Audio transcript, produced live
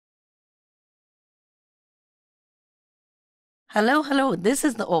Hello, hello. This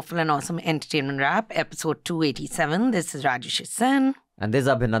is the Awful and Awesome Entertainment Wrap, episode 287. This is Rajyasree. And this is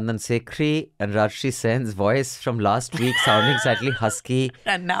Abhinandan Sekhri and Rajyasree Sen's voice from last week sounding slightly husky.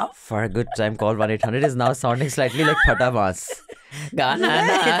 And now? For a good time called 1-800 is now sounding slightly like Pathaan. गाना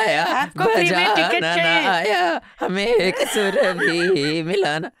ना आया आपको free में ticket चाहिए आया हमें एक सुर भी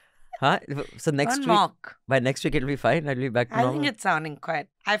मिला ना. Huh? So next Don't week, mock. by next week it'll be fine. I'll be back to I normal. think it's sounding quite.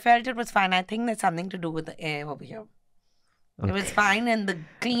 I felt it was fine. I think there's something to do with the air over here. It was fine, and the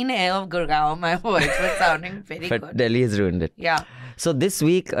clean air of Gurgaon, my voice was sounding very But good. Delhi has ruined it. Yeah. So this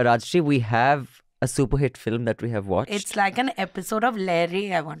week, Rajyasree, we have a super hit film that we have watched. It's like an episode of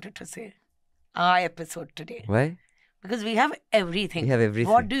Larry, I wanted to say. Our episode today. Why? Because we have everything. We have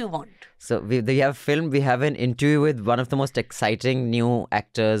everything. What do you want? So we have film. We have an interview with one of the most exciting new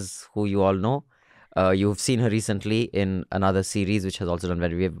actors who you all know. You've seen her recently in another series which has also done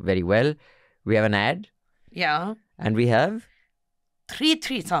very, very well. We have an ad. Yeah. And we have?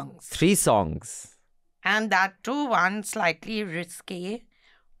 Three songs. 3 songs. And that too, one slightly risque,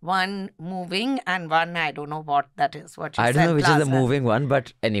 one moving, and one I don't know what that is. What you I don't said know which is last the time. moving one,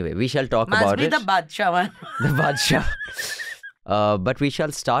 but anyway, we shall talk Must about be it. the Badshah one. The Badshah. But we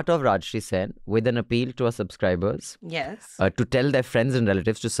shall start off, Rajyasree Sen, with an appeal to our subscribers Yes. to tell their friends and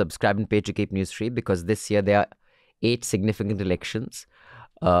relatives to subscribe and pay to keep news free, because this year there are 8 significant elections.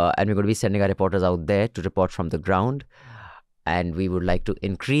 And we're going to be sending our reporters out there to report from the ground. And we would like to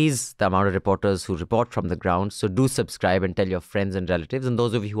increase the amount of reporters who report from the ground. So do subscribe and tell your friends and relatives. And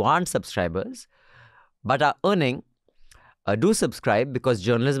those of you who aren't subscribers but are earning, do subscribe, because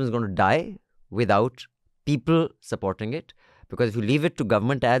journalism is going to die without people supporting it. Because if you leave it to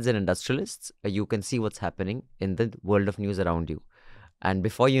government ads and industrialists, you can see what's happening in the world of news around you. And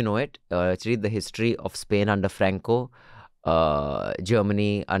before you know it, let's read the history of Spain under Franco,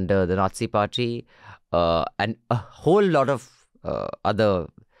 Germany under the Nazi Party, and a whole lot of other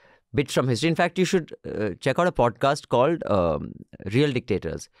bits from history. In fact, you should check out a podcast called Real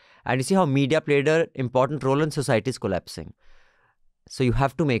Dictators. And you see how media played an important role in society's collapsing. So you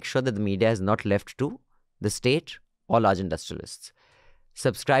have to make sure that the media is not left to the state or large industrialists.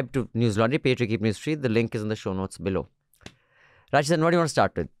 Subscribe to News Laundry, pay to keep news free. The link is in the show notes below. Rajyasree, what do you want to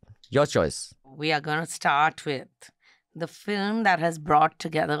start with? Your choice. We are going to start with the film that has brought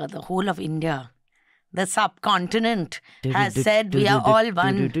together the whole of India. The subcontinent has said we are all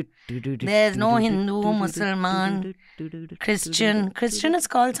one. There's no Hindu, Muslim, Christian. Christian is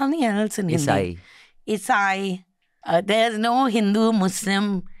called something else in Hindi. Isai. There's no Hindu,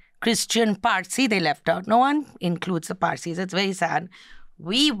 Muslim, Christian, Parsi they left out. No one includes the Parsis. It's very sad.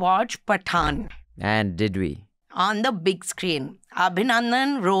 We watched Pathaan. And did we? On the big screen.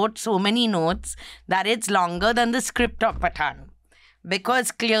 Abhinandan wrote so many notes that it's longer than the script of Pathaan.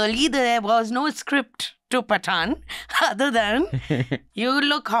 Because clearly there was no script to Pathaan other than you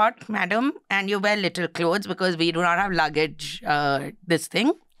look hot, madam, and you wear little clothes, because we do not have luggage,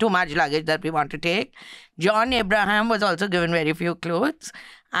 too much luggage that we want to take. John Abraham was also given very few clothes.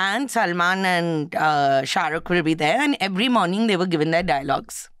 And Salman and Shah Rukh will be there. And every morning they were given their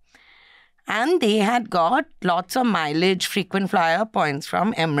dialogues. And they had got lots of mileage, frequent flyer points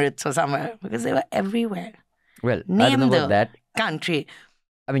from Emirates or somewhere, because they were everywhere. Well, I don't Name know the about that. country.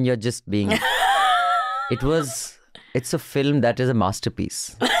 I mean, you're just being... It's a film that is a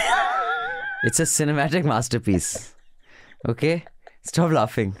masterpiece. It's a cinematic masterpiece. Okay? Stop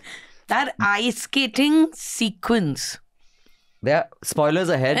laughing. That ice skating sequence. There are spoilers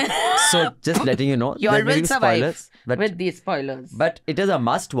ahead. So just letting you know. You all there may will be survive spoilers, with these spoilers. But it is a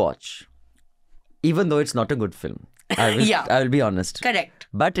must watch. Even though it's not a good film. I will be honest. Correct.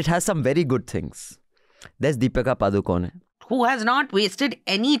 But it has some very good things. There's Deepika Padukone. Who has not wasted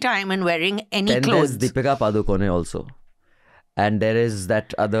any time in wearing any Then clothes. there's Deepika Padukone also. And there is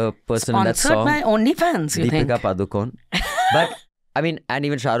that other person in that Sponsored song. by OnlyFans, you Deepika think? Padukone. But, I mean, and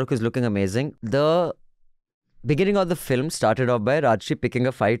even Shah Rukh is looking amazing. The beginning of the film started off by Rajyasree picking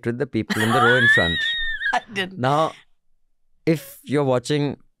a fight with the people in the row in front. I didn't. Now, if you're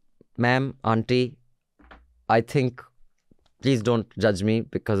watching, ma'am, auntie, I think, please don't judge me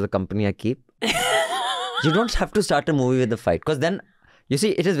because of the company I keep. You don't have to start a movie with a fight, because then, you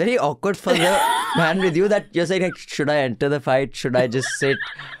see, it is very awkward for the man with you that you're saying, like, should I enter the fight? Should I just sit?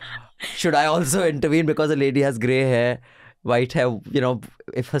 Should I also intervene because the lady has grey hair, white hair? You know,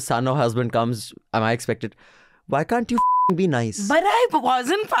 if her son or husband comes, am I expected? Why can't you be nice? But I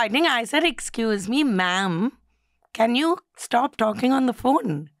wasn't fighting. I said, excuse me, ma'am, can you stop talking on the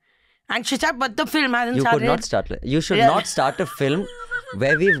phone? And she said, but the film hasn't You started. could not start. You should not start a film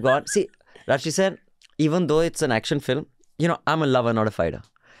where we've gone. See, Rajyasree said, even though it's an action film, you know, I'm a lover, not a fighter.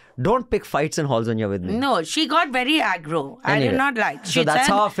 Don't pick fights in halls when you're with me. No, she got very aggro. I did Anyway, not like. So She that's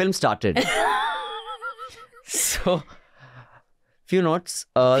said, how our film started. So, few notes.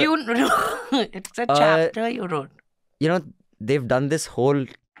 it's a chapter you wrote. You know, they've done this whole...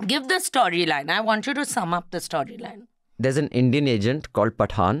 Give the storyline. I want you to sum up the storyline. There's an Indian agent called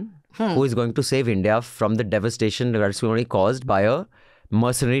Pathaan who is going to save India from the devastation that's only caused by a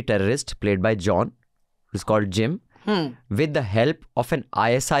mercenary terrorist played by John, who's called Jim, with the help of an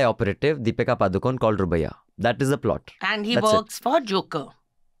ISI operative, Deepika Padukone, called Rubaya. That is the plot. And he That's works for Joker.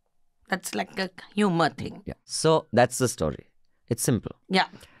 That's like a humor thing. Yeah. So that's the story. It's simple. Yeah,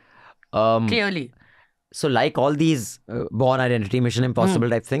 clearly. So like all these Born Identity, Mission Impossible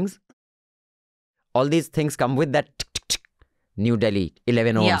type things, all these things come with that New Delhi,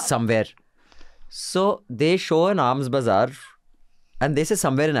 11 ohms, somewhere. So they show an arms bazaar and they say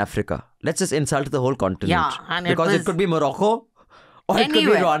somewhere in Africa. Let's just insult the whole continent. Yeah, and because it could be Morocco or it could be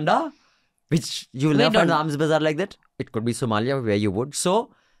Anywhere. Rwanda, which you will never find an arms bazaar like that. It could be Somalia, where you would.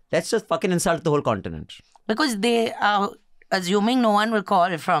 So let's just fucking insult the whole continent. Because they are assuming no one will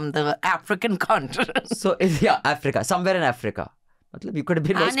call from the African continent. So, Africa. Somewhere in Africa. You could have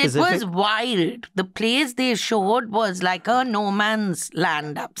been more And specific. it was wild. The place they showed was like a no man's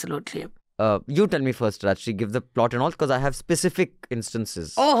land, absolutely. You tell me first, Rajyasree, give the plot and all, because I have specific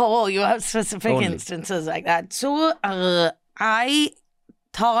instances. Oh, you have specific Only. instances like that. So, I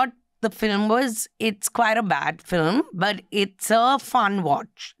thought the film it's quite a bad film, but it's a fun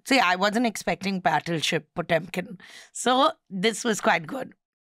watch. See, I wasn't expecting Battleship Potemkin. So, this was quite good.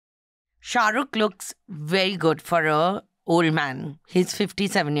 Shah Rukh looks very good for a old man. He's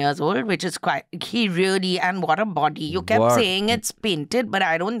 57 years old, which is quite... He really... And what a body. You kept saying it's painted, but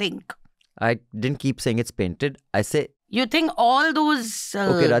I don't think... I didn't keep saying it's painted. I say... You think all those...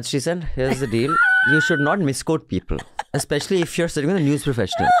 Okay, Rajyasree Sen, here's the deal. You should not misquote people. Especially if you're sitting with a news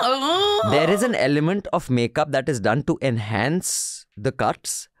professional. There is an element of makeup that is done to enhance the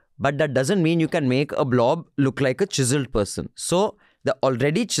cuts. But that doesn't mean you can make a blob look like a chiseled person. So, the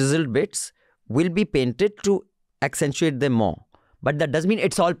already chiseled bits will be painted to accentuate them more. But that doesn't mean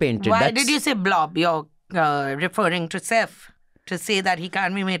it's all painted. Why did you say blob? You're referring to Seth to say that he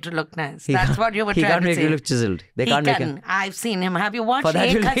can't be made to look nice. That's what you were He trying can't to make say. you look chiseled. They He can't make can. it. I've seen him. Have you watched For that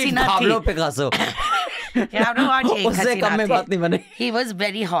Ek you'll need Hasina Pablo Thi? Picasso. You have to watch Ek Usse kam mein baat Hasina nahi bane. Thi. He was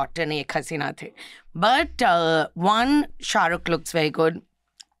very hot in Ek Hasina Thi. But one, Shah Rukh looks very good.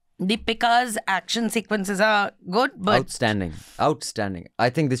 Deepika's action sequences are good, but Outstanding. Outstanding. I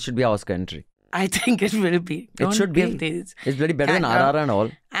think this should be our Oscar entry. I think it will be. Don't It should give be. these. It's very better than kind of- RR and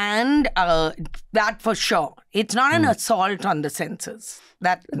all. And that for sure. It's not an assault on the senses.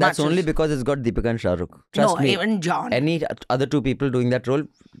 That's That's only because it's got Deepika and Shah Rukh. No, Trust me. even John. Any other two people doing that role,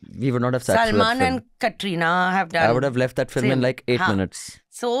 we would not have sat through that Salman film. and Katrina have done. I would have left that film in same. like 8 Huh. minutes.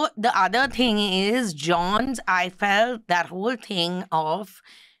 So the other thing is John's, I felt that whole thing of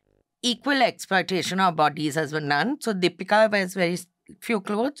equal exploitation of bodies has been done. So Deepika wears very few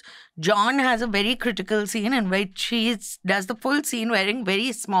clothes. John has a very critical scene in which she does the full scene wearing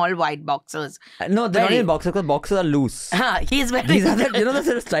very small white boxers. No, they're not Very- even boxers because boxers are loose. He's wearing... These are the, you know,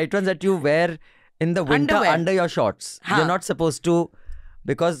 the tight ones that you wear in the winter Underwear. under your shorts. Huh. You're not supposed to,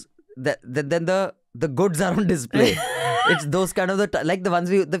 because then the goods are on display. It's those kind of like the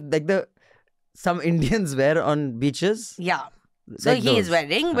ones some Indians wear on beaches. Yeah. So Like he is those.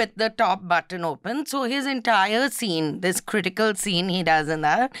 wearing with the top button open. So his entire scene, this critical scene he does in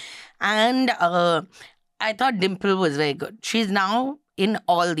that. And I thought Dimple was very good. She's now in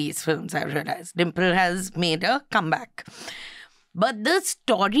all these films, I realized. Dimple has made a comeback. But the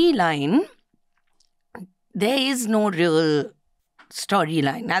storyline, there is no real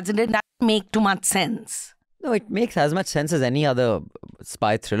storyline. As in, it doesn't make too much sense. No, it makes as much sense as any other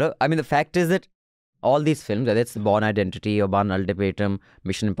spy thriller. I mean, the fact is that all these films, whether it's Born Identity or Born Ultimatum,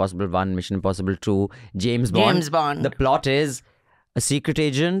 Mission Impossible 1, Mission Impossible 2, James Bond. The plot is a secret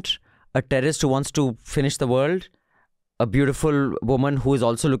agent, a terrorist who wants to finish the world, a beautiful woman who is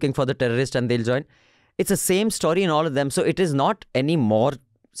also looking for the terrorist and they'll join. It's the same story in all of them. So it is not any more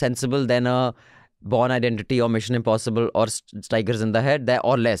sensible than a Born Identity or Mission Impossible or Tigers in the Head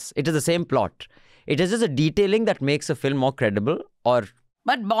or less. It is the same plot. It is just a detailing that makes a film more credible or...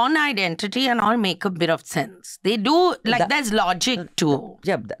 But Born Identity and all make a bit of sense. They do, like there's logic too.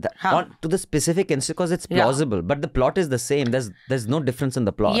 Yeah, to the specific instance because it's plausible. But the plot is the same. There's no difference in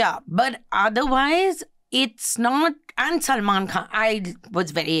the plot. Yeah, but otherwise, it's not... And Salman Khan, I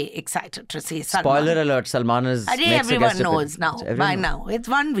was very excited to see Salman. Spoiler alert, Salman is... I think makes a everyone guest knows appearance. now. Everyone By knows. now. It's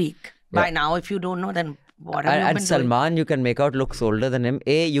 1 week. Yeah. By now, if you don't know, then what have you And been Salman, you can make out looks older than him.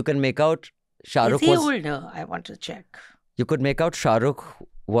 You can make out Shah doing? Rukh Is he was... older? I want to check. You could make out Shah Rukh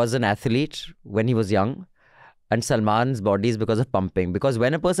was an athlete when he was young, and Salman's body is because of pumping. Because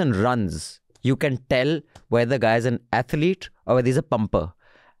when a person runs, you can tell whether the guy is an athlete or whether he's a pumper.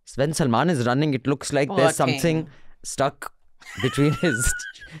 So when Salman is running, it looks like there's something stuck between his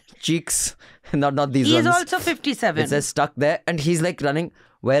cheeks. Not these ones. He's also 57. It says stuck there, and he's like running.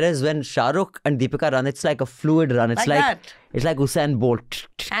 Whereas when Shah Rukh and Deepika run, it's like a fluid run. It's it's like Usain Bolt.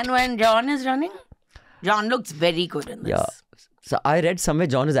 And when John is running, John looks very good in this. Yeah. So I read somewhere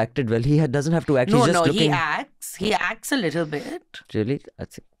John has acted well. He doesn't have to act. No, he's just looking... he acts. He acts a little bit. Really?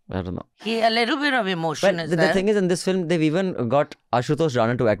 I don't know. A little bit of emotion but is the there. The thing is, in this film, they've even got Ashutosh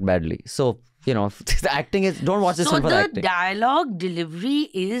Rana to act badly. So, the acting is... Don't watch this film for the acting. So the dialogue delivery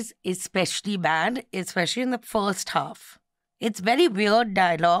is especially bad, especially in the first half. It's very weird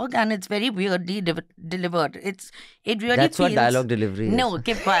dialogue and it's very weirdly delivered. It really That's feels... what dialogue delivery is. No,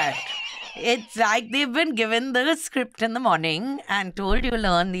 keep quiet. It's like they've been given the script in the morning and told you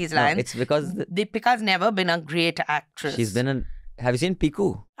learn these lines. No, it's because... Deepika's never been a great actress. She's been an... Have you seen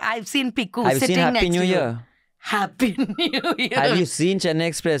Piku? I've seen Piku. Have you sitting seen Happy next New to you. Year? Happy New Year. Have you seen Chennai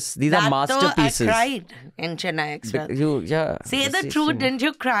Express? These are masterpieces. I cried in Chennai Express. Say the truth, true. didn't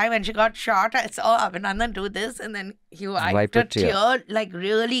you cry when she got shot? I saw Abhinandan do this and then he wiped a tear like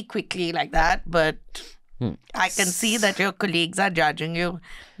really quickly like that. But I can see that your colleagues are judging you.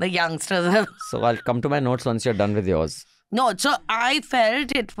 The youngsters have... So I'll come to my notes once you're done with yours. No, so I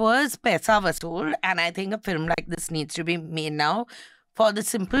felt it was Paisa Vasool, and I think a film like this needs to be made now for the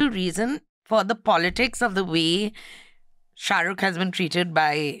simple reason, for the politics of the way Shah Rukh has been treated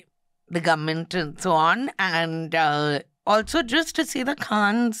by the government and so on, and also just to see the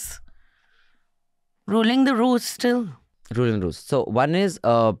Khans ruling the roost still. Ruling the roost. So one is,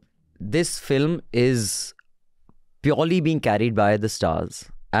 this film is purely being carried by the stars,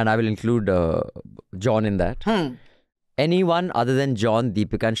 and I will include John in that. Anyone other than John,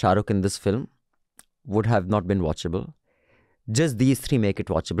 Deepika and Shah Rukh in this film would have not been watchable. Just these three make it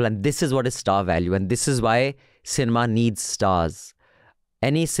watchable, and this is what is star value, and this is why cinema needs stars.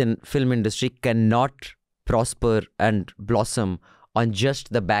 Any film industry cannot prosper and blossom on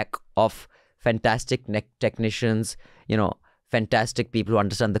just the back of fantastic technicians, fantastic people who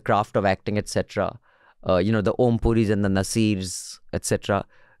understand the craft of acting, etc. The Om Puris and the Nasirs, etc.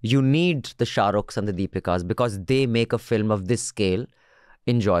 You need the Shah Rukhs and the Deepikas because they make a film of this scale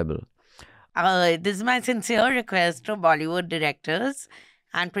enjoyable. This is my sincere request to Bollywood directors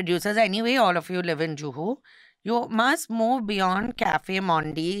and producers. Anyway, all of you live in Juhu. You must move beyond Cafe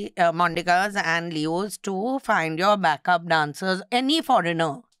Mondigas and Leo's to find your backup dancers, any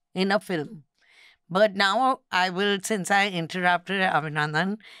foreigner in a film. But now I will, since I interrupted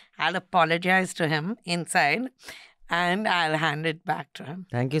Abhinandan, I'll apologize to him inside and I'll hand it back to him.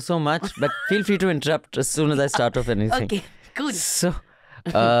 Thank you so much. But feel free to interrupt as soon as I start off anything. Okay, cool. So,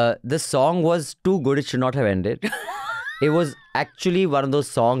 the song was too good, it should not have ended. It was actually one of those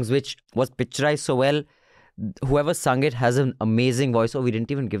songs which was picturized so well. Whoever sung it has an amazing voice. Oh, we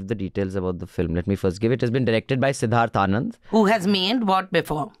didn't even give the details about the film. Let me first give it. It has been directed by Siddharth Anand. Who has made what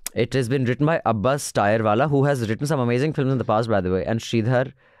before? It has been written by Abbas Tayarwala, who has written some amazing films in the past, by the way, and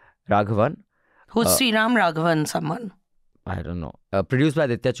Sridhar Raghavan. Who's Sriram Raghavan, someone? I don't know. Produced by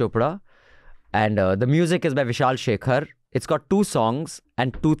Aditya Chopra. And the music is by Vishal Shekhar. It's got 2 songs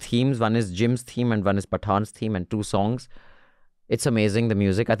and 2 themes. One is Jim's theme and one is Pathaan's theme, and 2 songs. It's amazing, the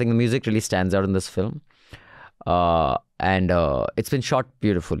music. I think the music really stands out in this film. And it's been shot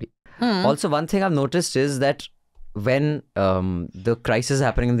beautifully. Also, one thing I've noticed is that when the crisis is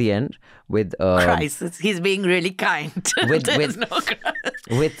happening in the end with... crisis. He's being really kind. With no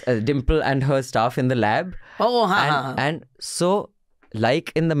with Dimple and her staff in the lab. Oh, and so,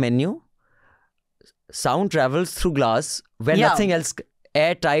 like in the menu, sound travels through glass where nothing else,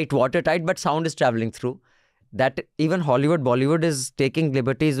 airtight, watertight, but sound is traveling through. That even Hollywood, Bollywood is taking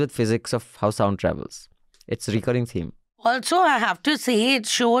liberties with physics of how sound travels. It's a recurring theme. Also, I have to say it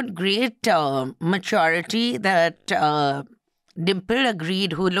showed great maturity that Dimple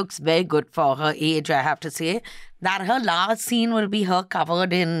agreed, who looks very good for her age, I have to say, that her last scene will be her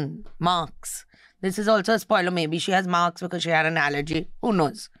covered in marks. This is also a spoiler. Maybe she has marks because she had an allergy. Who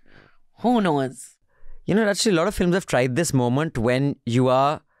knows? Who knows? Actually, a lot of films have tried this moment when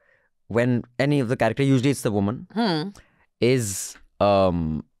any of the character, usually it's the woman, is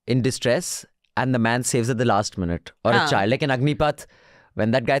in distress and the man saves at the last minute. Or a child, like in Agnipath,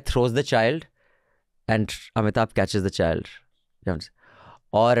 when that guy throws the child and Amitabh catches the child.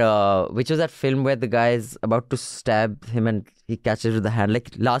 Or which was that film where the guy is about to stab him and he catches with the hand, like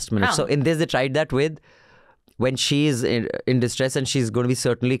last minute. So in this, they tried that with when she is in distress and she's going to be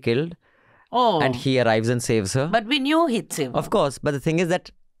certainly killed. Oh. and he arrives and saves her. But we knew he'd save her. Of course, but the thing is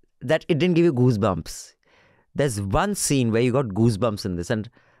that it didn't give you goosebumps. There's one scene where you got goosebumps in this, and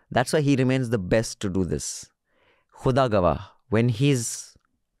that's why he remains the best to do this. Khuda Gawah, when he's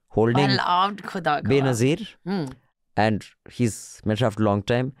holding I loved Khuda Gawah. Benazir, and he's met her after a long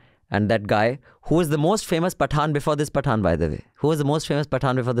time, and that guy, who was the most famous Pathaan before this Pathaan, by the way. Who was the most famous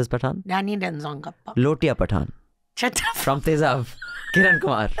Pathaan before this Pathaan? Danny Denzongappa. Lotia Pathaan. Shut up. From Tezav. Kiran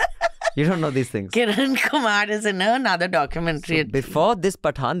Kumar. You don't know these things. Kiran Kumar is in another documentary. Before this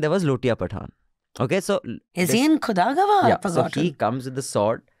Pathaan, there was Lotia Pathaan. Okay, so... Is he in Khuda Gawah? Yeah, so he comes with the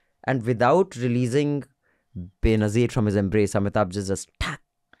sword, and without releasing Benazir from his embrace, Amitabh just tack.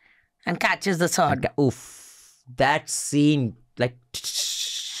 And catches the sword. Oof. That scene, like...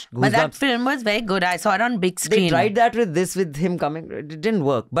 But that film was very good. I saw it on big screen. They tried that with him coming. It didn't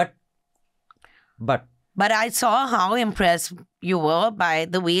work. But I saw how impressed you were by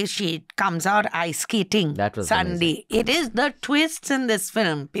the way she comes out ice skating. That was Sunday. amazing. It is the twists in this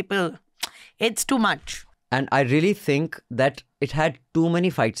film. People, it's too much. And I really think that it had too many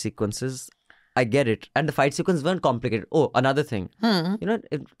fight sequences. I get it. And the fight sequences weren't complicated. Oh, another thing. You know,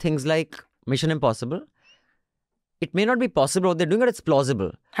 things like Mission Impossible. It may not be possible what they're doing, but it's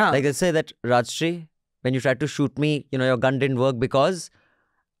plausible. Like they say that, Rajyasree, when you tried to shoot me, your gun didn't work because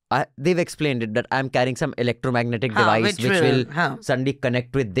they've explained it that I'm carrying some electromagnetic device which will suddenly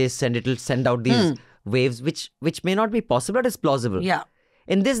connect with this and it'll send out these waves, which may not be possible, but it's plausible. Yeah.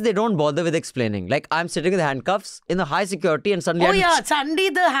 In this, they don't bother with explaining. Like, I'm sitting with handcuffs in the high security and suddenly... Oh, yeah.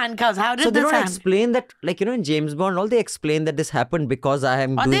 Suddenly the handcuffs. How did so they this don't happen? explain that, like, in James Bond, all they explain that this happened because I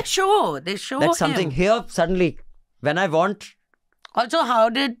am doing... They show That's something here, suddenly, when I want... Also, how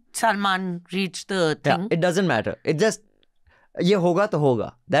did Salman reach the thing? Yeah, it doesn't matter. It just... Ye hoga to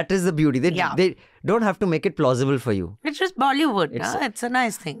hoga. That is the beauty. They don't have to make it plausible for you. It's just Bollywood. It's a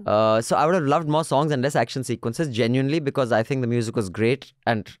nice thing. So I would have loved more songs and less action sequences, genuinely, because I think the music was great.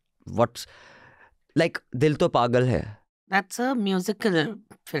 And like, Dil To Pagal Hai. That's a musical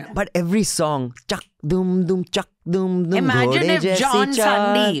film. But every song, chak dum dum, chak dum dum. Imagine if John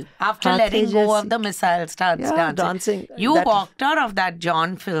Sunday, after letting go of the missile, starts dancing. You walked out of that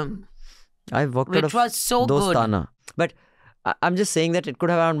John film. I walked out of which was so Dostana. good. But I'm just saying that it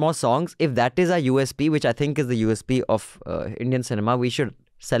could have had more songs. If that is our USP, which I think is the USP of Indian cinema, we should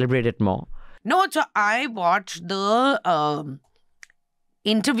celebrate it more. No, so I watched the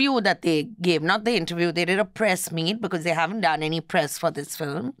interview that they gave. Not the interview, they did a press meet because they haven't done any press for this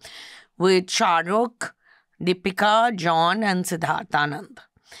film with Shah Rukh, Deepika, John and Siddharth Anand.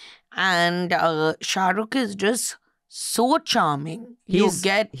 And Shah Rukh is just so charming. He's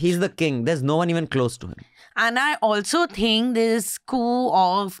the king. There's no one even close to him. And I also think this coup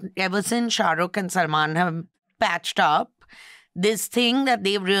of, ever since Shah Rukh and Salman have patched up, this thing that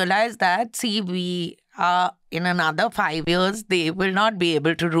they've realized that, see, we are in another 5 years, they will not be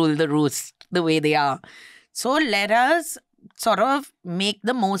able to rule the roost the way they are. So let us sort of make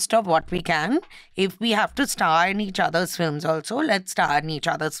the most of what we can. If we have to star in each other's films also, let's star in each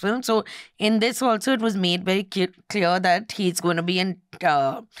other's films. So in this also, it was made very clear that he's going to be in...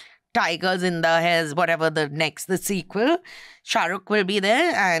 Tigers in the Hairs, whatever the sequel. Shah Rukh will be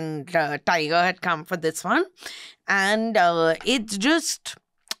there and Tiger had come for this one. And it's just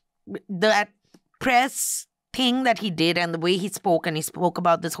that press thing that he did and the way he spoke, and he spoke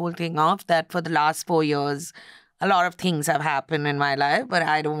about this whole thing of that for the last 4 years, a lot of things have happened in my life, but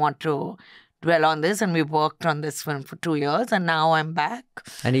I don't want to dwell on this, and we worked on this film for 2 years and now I'm back.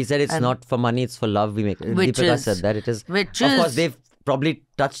 And he said it's not for money, it's for love we make it. Deepika said that it is. Of course, they've probably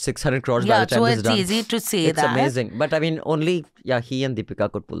touched 600 crores by the time this is done. Yeah, so it's easy to say it's that. It's amazing. But I mean, only he and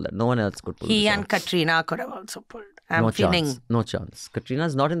Deepika could pull that. No one else could pull that. He and Katrina could have also pulled. No chance.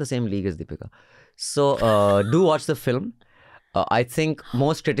 Katrina's not in the same league as Deepika. So do watch the film. I think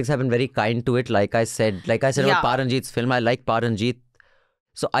most critics have been very kind to it. Like I said about Paranjit's film, I like Paranjit.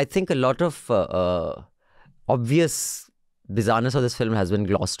 So I think a lot of obvious bizarreness of this film has been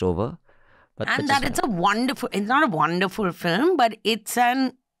glossed over. And that it's not a wonderful film, but it's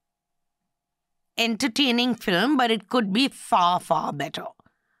an entertaining film, but it could be far, far better.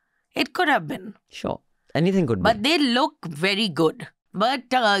 It could have been. Sure. Anything could be. But they look very good. But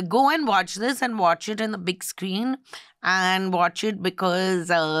go and watch this and watch it in the big screen and watch it because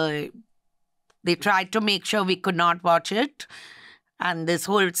they tried to make sure we could not watch it. And this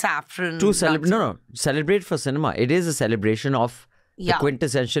whole saffron... Celebrate for cinema. It is a celebration of the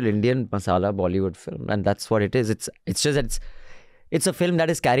quintessential Indian masala Bollywood film, and that's what it is. It's just that it's a film that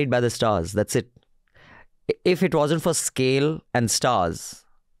is carried by the stars. That's it. If it wasn't for scale and stars,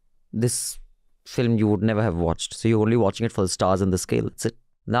 this film you would never have watched. So you're only watching it for the stars and the scale. That's it.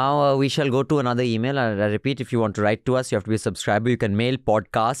 Now we shall go to another email. I repeat, if you want to write to us, you have to be a subscriber. You can mail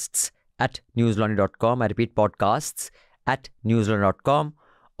podcasts@newslaundry.com. I repeat, podcasts@newslaundry.com,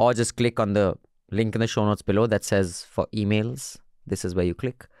 or just click on the link in the show notes below that says for emails. This is where you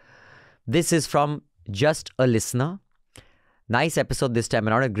click. This is from Just a Listener. Nice episode this time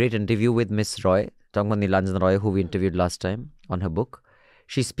around. A great interview with Miss Roy, talking about Nilanjan Roy, who we interviewed last time on her book.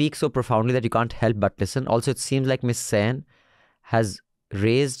 She speaks so profoundly that you can't help but listen. Also, it seems like Miss Sen has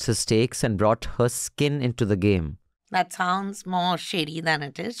raised her stakes and brought her skin into the game. That sounds more shady than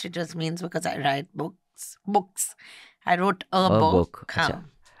it is. It just means because I write books. I wrote a book. Achha.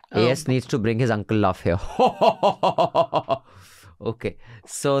 AS needs to bring his uncle laugh here. Okay.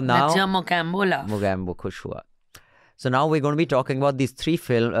 So now... That's your Mogambo laugh. Mogambo khush hua. So now we're going to be talking about these three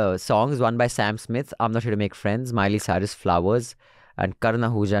songs, one by Sam Smith, I'm Not Here to Make Friends, Miley Cyrus, Flowers, and Karan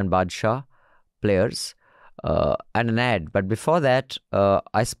and Badshah, Players, and an ad. But before that,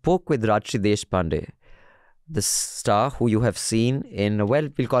 I spoke with Rajyasree Deshpande, the star who you have seen in, well,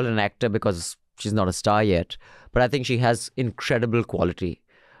 we'll call her an actor because she's not a star yet, but I think she has incredible quality.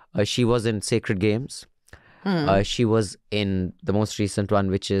 She was in Sacred Games. She was in the most recent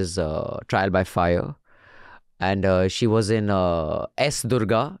one, which is Trial by Fire. And she was in S.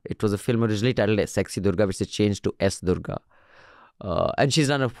 Durga. It was a film originally titled Sexy Durga, which is changed to S. Durga. And she's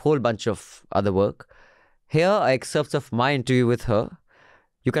done a whole bunch of other work. Here are excerpts of my interview with her.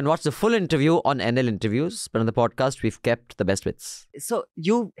 You can watch the full interview on NL Interviews, but on the podcast, we've kept the best bits. So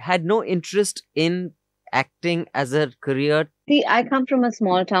you had no interest in acting as a career? See, I come from a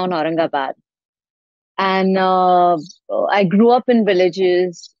small town, Aurangabad. And I grew up in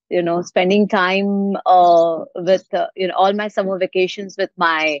villages, spending time with, all my summer vacations with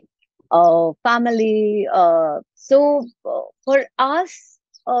my family. So for us,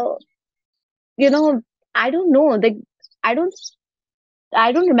 I don't know.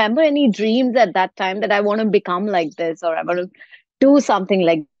 I don't remember any dreams at that time that I want to become like this or I want to do something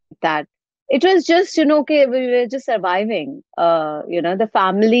like that. It was just, okay, we were just surviving. The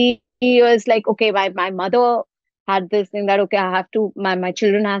family was like, okay, my mother had this thing that, okay, I have to, my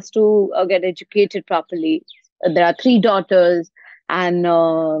children has to get educated properly. There are 3 daughters and,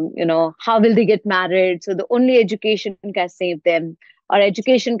 how will they get married? So the only education can save them or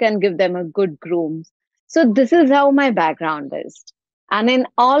education can give them a good groom. So this is how my background is. And in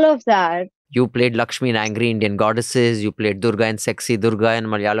all of that, you played Lakshmi in Angry Indian Goddesses. You played Durga in Sexy Durga in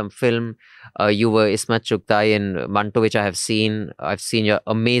Malayalam film. You were Ismat Chugtai in Manto, which I have seen. I've seen your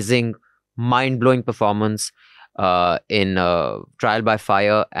amazing, mind-blowing performance in Trial by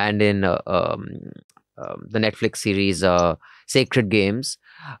Fire and in the Netflix series Sacred Games.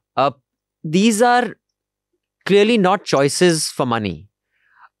 These are clearly not choices for money.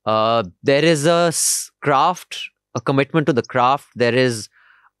 There is a craft, a commitment to the craft. There is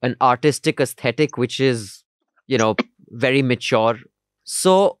an artistic aesthetic which is, very mature.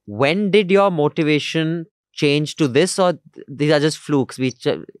 So when did your motivation change to this, or these are just flukes, which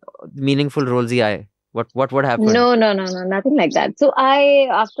meaningful roles? What happened? No, nothing like that. So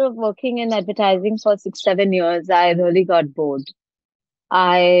after working in advertising for 6-7 years, I really got bored.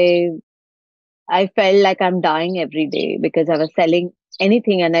 I felt like I'm dying every day because I was selling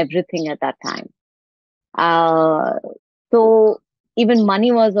anything and everything at that time. So even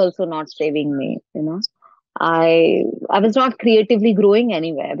money was also not saving me, I was not creatively growing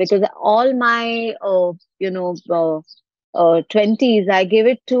anywhere because all my 20s I gave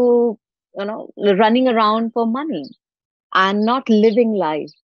it to running around for money and not living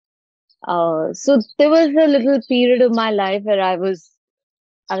life. So there was a little period of my life where I was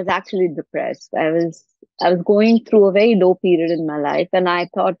actually depressed. I was going through a very low period in my life, and I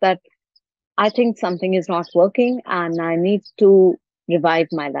thought that I think something is not working and I need to revive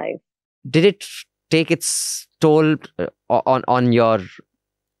my life. Did it take its toll on your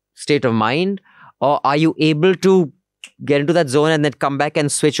state of mind, or are you able to get into that zone and then come back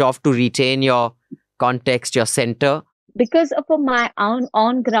and switch off to retain your context, your center? Because of my own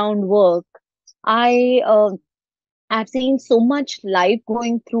on-ground work, I've seen so much life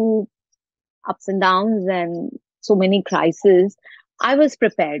going through ups and downs and so many crises. I was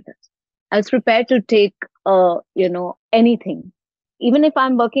prepared. I was prepared to take, anything. Even if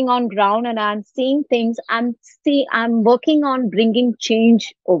I'm working on ground and I'm seeing things, I'm working on bringing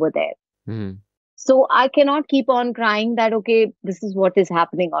change over there. Mm-hmm. So I cannot keep on crying that, okay, this is what is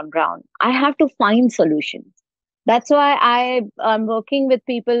happening on ground. I have to find solutions. That's why I'm working with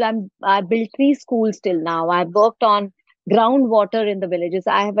people. I built 3 schools till now. I've worked on groundwater in the villages.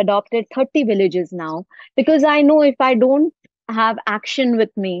 I have adopted 30 villages now because I know if I don't have action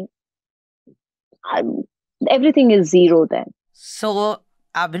with me, everything is zero then. So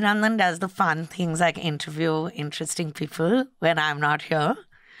Abhinandan does the fun things like interview interesting people when I'm not here.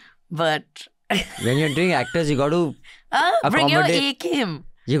 But When you're doing actors, you got to bring your accommodate. A-game.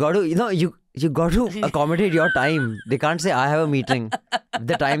 You got to, you got to accommodate your time. They can't say I have a meeting.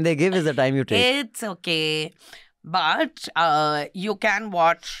 The time they give is the time you take. It's okay. But you can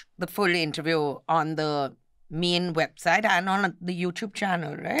watch the full interview on the main website and on the YouTube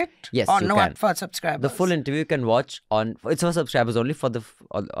channel, right? Yes, or you not can. for subscribers. The full interview you can watch it's for subscribers only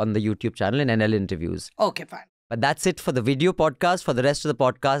on the YouTube channel in NL Interviews. Okay, fine. But that's it for the video podcast. For the rest of the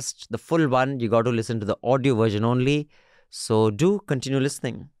podcast, the full one, you got to listen to the audio version only. So do continue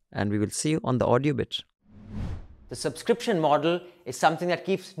listening and we will see you on the audio bit. The subscription model is something that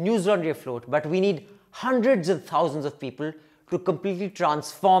keeps News Laundry afloat, but we need hundreds of thousands of people to completely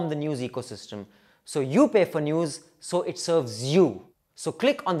transform the news ecosystem. So you pay for news, so it serves you. So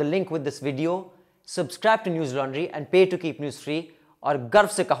click on the link with this video, subscribe to News Laundry and pay to keep news free. और गर्व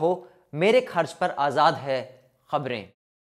से कहो, मेरे खर्च पर आजाद है खबरें.